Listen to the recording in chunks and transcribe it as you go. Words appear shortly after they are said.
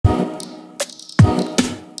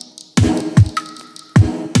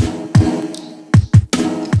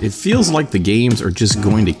It feels like the games are just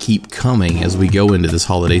going to keep coming as we go into this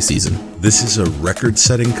holiday season. This is a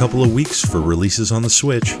record-setting couple of weeks for releases on the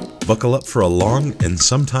Switch. Buckle up for a long and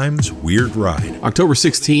sometimes weird ride. October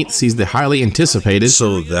 16th sees the highly anticipated...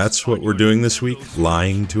 So that's what we're doing this week?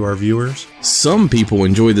 Lying to our viewers? Some people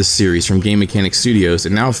enjoy this series from Game Mechanic Studios,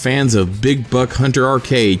 and now fans of Big Buck Hunter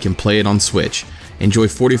Arcade can play it on Switch. Enjoy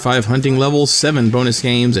 45 hunting levels, 7 bonus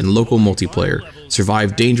games, and local multiplayer.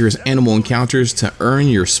 Survive dangerous animal encounters to earn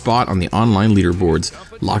your spot on the online leaderboards.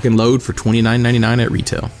 Lock and load for $29.99 at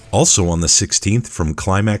retail. Also on the 16th from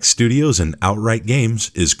Climax Studios and Outright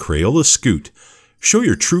Games is Crayola Scoot. Show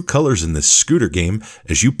your true colors in this scooter game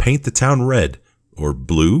as you paint the town red, or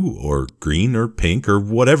blue, or green, or pink, or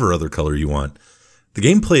whatever other color you want. The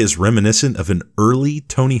gameplay is reminiscent of an early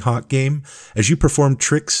Tony Hawk game as you perform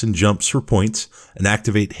tricks and jumps for points and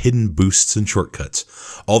activate hidden boosts and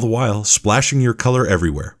shortcuts, all the while splashing your color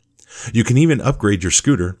everywhere. You can even upgrade your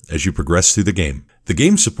scooter as you progress through the game. The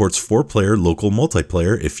game supports 4-player local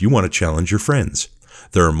multiplayer if you want to challenge your friends.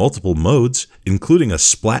 There are multiple modes, including a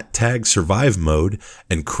Splat Tag Survive mode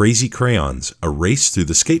and Crazy Crayons, a race through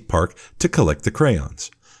the skate park to collect the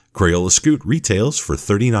crayons. Crayola Scoot retails for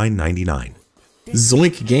 $39.99.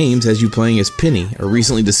 Zoink Games has you playing as Penny, a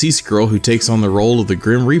recently deceased girl who takes on the role of the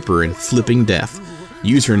Grim Reaper in Flipping Death.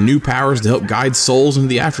 Use her new powers to help guide souls into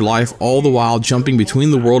the afterlife, all the while jumping between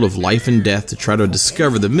the world of life and death to try to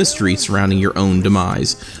discover the mystery surrounding your own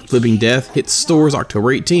demise. Flipping Death hits stores October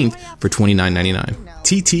 18th for $29.99.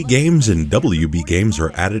 TT Games and WB Games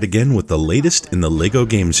are at it again with the latest in the LEGO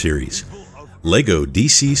game series. LEGO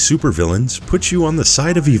DC Supervillains puts you on the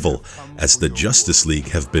side of evil as the Justice League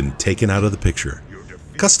have been taken out of the picture.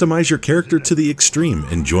 Customize your character to the extreme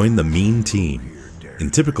and join the mean team.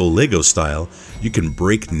 In typical LEGO style, you can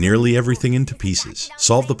break nearly everything into pieces,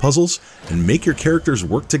 solve the puzzles, and make your characters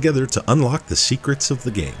work together to unlock the secrets of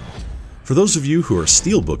the game. For those of you who are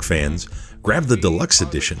Steelbook fans, grab the Deluxe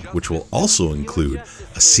Edition, which will also include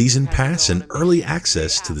a Season Pass and early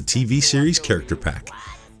access to the TV series Character Pack.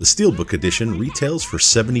 The Steelbook Edition retails for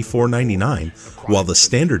 $74.99, while the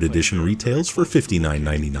Standard Edition retails for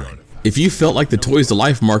 $59.99. If you felt like the Toys to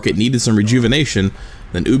Life market needed some rejuvenation,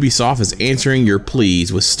 then Ubisoft is answering your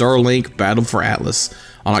pleas with Starlink Battle for Atlas.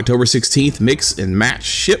 On October 16th, mix and match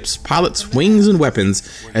ships, pilots, wings, and weapons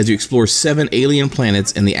as you explore 7 alien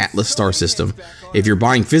planets in the Atlas star system. If you're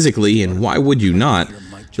buying physically, and why would you not,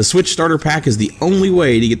 the Switch Starter Pack is the only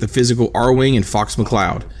way to get the physical R-Wing and Fox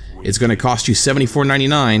McCloud. It's going to cost you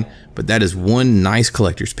 $74.99, but that is one nice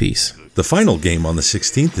collector's piece. The final game on the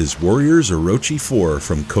 16th is Warriors Orochi 4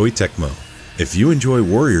 from Koei Tecmo. If you enjoy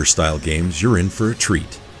warrior-style games, you're in for a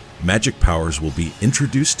treat. Magic powers will be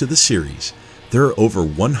introduced to the series. There are over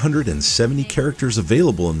 170 characters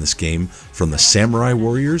available in this game from the Samurai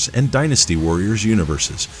Warriors and Dynasty Warriors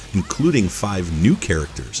universes, including 5 new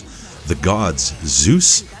characters: the gods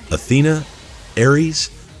Zeus, Athena,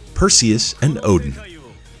 Ares, Perseus, and Odin.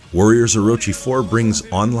 Warriors Orochi 4 brings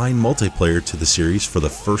online multiplayer to the series for the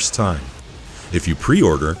first time. If you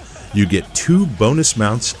pre-order, you get 2 bonus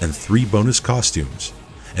mounts and 3 bonus costumes.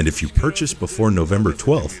 And if you purchase before November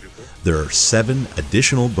 12th, there are 7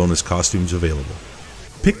 additional bonus costumes available.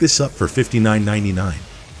 Pick this up for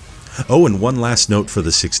 $59.99. Oh, and one last note for the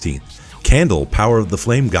 16th. Candle Power of the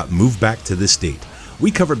Flame got moved back to this date.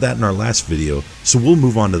 We covered that in our last video, so we'll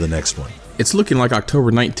move on to the next one. It's looking like October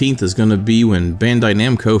 19th is going to be when Bandai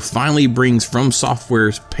Namco finally brings From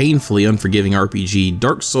Software's painfully unforgiving RPG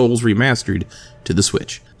Dark Souls Remastered to the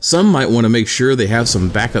Switch. Some might want to make sure they have some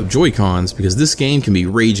backup Joy-Cons because this game can be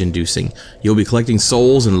rage-inducing. You'll be collecting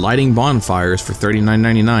souls and lighting bonfires for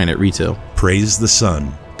 $39.99 at retail. Praise the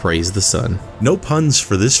sun. Praise the sun. No puns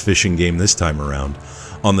for this fishing game this time around.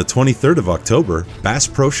 On the 23rd of October, Bass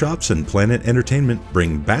Pro Shops and Planet Entertainment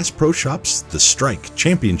bring Bass Pro Shops The Strike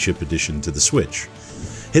Championship Edition to the Switch.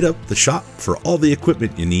 Hit up the shop for all the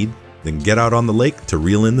equipment you need, then get out on the lake to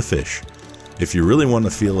reel in the fish. If you really want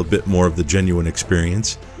to feel a bit more of the genuine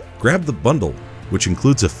experience, grab the bundle, which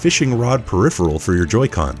includes a fishing rod peripheral for your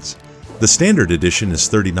Joy-Cons. The Standard Edition is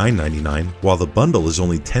 $39.99, while the bundle is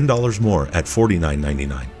only $10 more at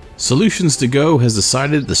 $49.99. Solutions to Go has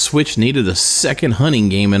decided the Switch needed a second hunting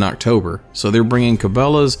game in October, so they're bringing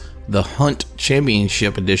Cabela's The Hunt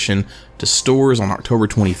Championship Edition to stores on October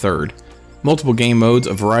 23rd. Multiple game modes,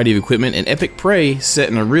 a variety of equipment, and epic prey set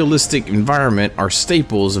in a realistic environment are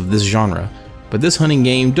staples of this genre. But this hunting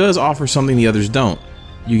game does offer something the others don't.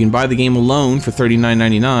 You can buy the game alone for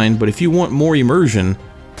 $39.99, but if you want more immersion,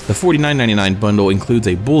 the $49.99 bundle includes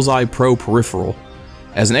a Bullseye Pro peripheral.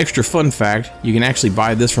 As an extra fun fact, you can actually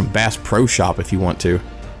buy this from Bass Pro Shop if you want to.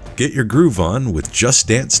 Get your groove on with Just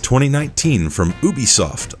Dance 2019 from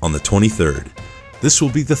Ubisoft on the 23rd. This will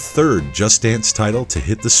be the third Just Dance title to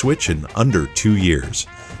hit the Switch in under 2 years.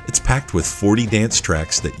 It's packed with 40 dance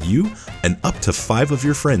tracks that you and up to 5 of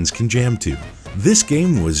your friends can jam to. This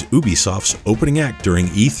game was Ubisoft's opening act during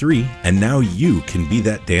E3, and now you can be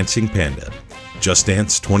that dancing panda. Just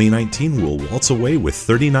Dance 2019 will waltz away with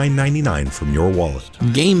 $39.99 from your wallet.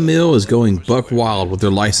 Game Mill is going buck wild with their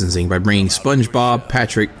licensing by bringing SpongeBob,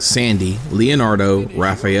 Patrick, Sandy, Leonardo,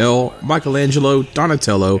 Raphael, Michelangelo,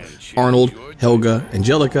 Donatello, Arnold, Helga,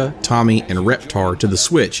 Angelica, Tommy, and Reptar to the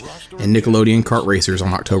Switch and Nickelodeon Kart Racers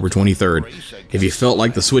on October 23rd. If you felt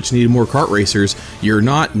like the Switch needed more kart racers, you're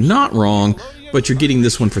not wrong, but you're getting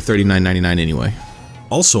this one for $39.99 anyway.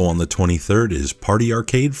 Also on the 23rd is Party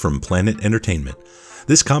Arcade from Planet Entertainment.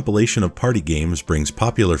 This compilation of party games brings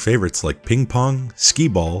popular favorites like ping pong, skee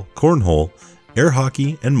ball, cornhole, air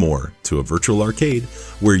hockey, and more to a virtual arcade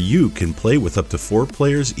where you can play with up to 4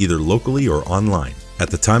 players either locally or online. At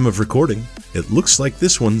the time of recording, it looks like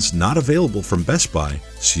this one's not available from Best Buy,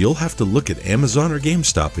 so you'll have to look at Amazon or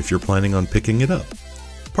GameStop if you're planning on picking it up.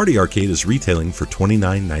 Party Arcade is retailing for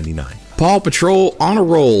 $29.99. Paw Patrol On a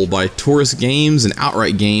Roll by Taurus Games and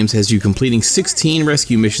Outright Games has you completing 16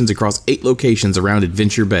 rescue missions across 8 locations around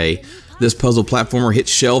Adventure Bay. This puzzle platformer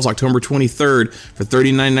hits shelves October 23rd for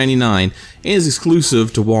 $39.99 and is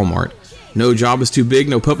exclusive to Walmart. No job is too big,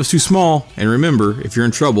 no pup is too small, and remember, if you're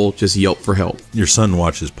in trouble, just yelp for help. Your son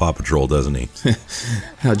watches Paw Patrol, doesn't he?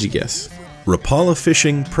 How'd you guess? Rapala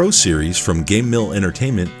Fishing Pro Series from Game Mill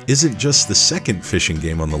Entertainment isn't just the second fishing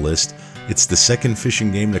game on the list, it's the second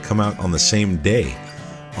fishing game to come out on the same day.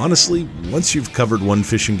 Honestly, once you've covered one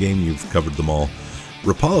fishing game, you've covered them all.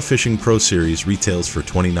 Rapala Fishing Pro Series retails for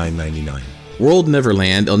 $29.99. World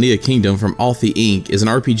Neverland, Elnea Kingdom from Althi Inc. is an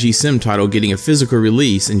RPG sim title getting a physical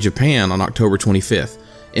release in Japan on October 25th.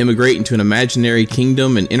 Immigrate into an imaginary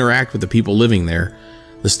kingdom and interact with the people living there.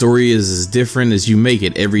 The story is as different as you make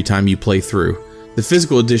it every time you play through. The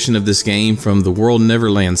physical edition of this game from the World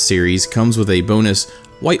Neverland series comes with a bonus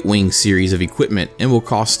White Wing series of equipment and will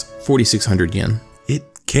cost 4,600 yen. It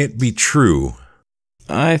can't be true.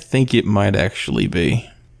 I think it might actually be.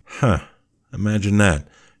 Huh. Imagine that.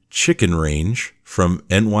 Chicken Range from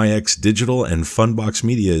NYX Digital and Funbox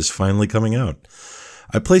Media is finally coming out.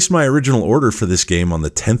 I placed my original order for this game on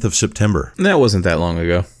the 10th of September. That wasn't that long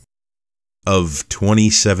ago. Of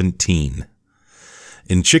 2017.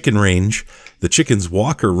 In Chicken Range, the chickens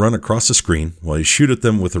walk or run across the screen while you shoot at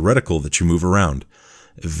them with a reticle that you move around.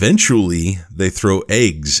 Eventually, they throw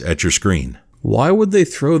eggs at your screen. Why would they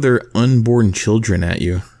throw their unborn children at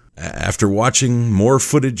you? After watching more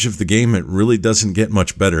footage of the game, it really doesn't get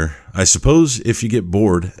much better. I suppose if you get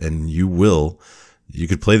bored, and you will, you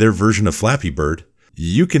could play their version of Flappy Bird.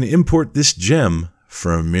 You can import this gem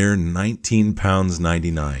for a mere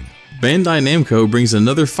 £19.99. Bandai Namco brings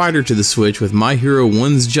another fighter to the Switch with My Hero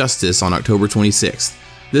 1's Justice on October 26th.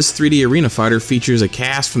 This 3D arena fighter features a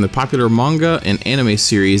cast from the popular manga and anime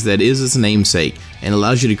series that is its namesake, and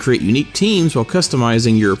allows you to create unique teams while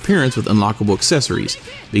customizing your appearance with unlockable accessories.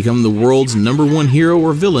 Become the world's #1 hero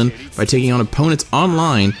or villain by taking on opponents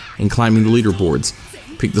online and climbing the leaderboards.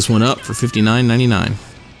 Pick this one up for $59.99.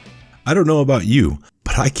 I don't know about you,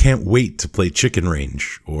 but I can't wait to play Chicken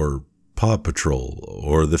Range, or Paw Patrol,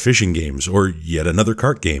 or the fishing games, or yet another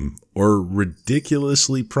kart game, or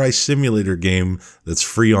ridiculously priced simulator game that's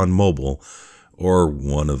free on mobile, or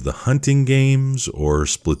one of the hunting games, or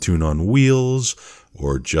Splatoon on wheels,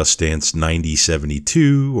 or Just Dance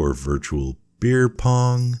 9072, or virtual beer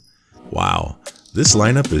pong. Wow, this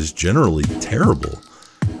lineup is generally terrible.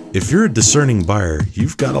 If you're a discerning buyer,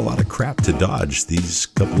 you've got a lot of crap to dodge these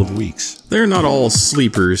couple of weeks. They're not all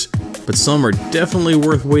sleepers, but some are definitely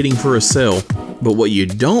worth waiting for a sale. But what you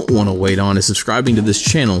don't want to wait on is subscribing to this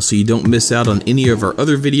channel so you don't miss out on any of our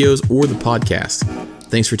other videos or the podcast.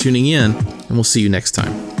 Thanks for tuning in, and we'll see you next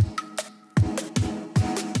time.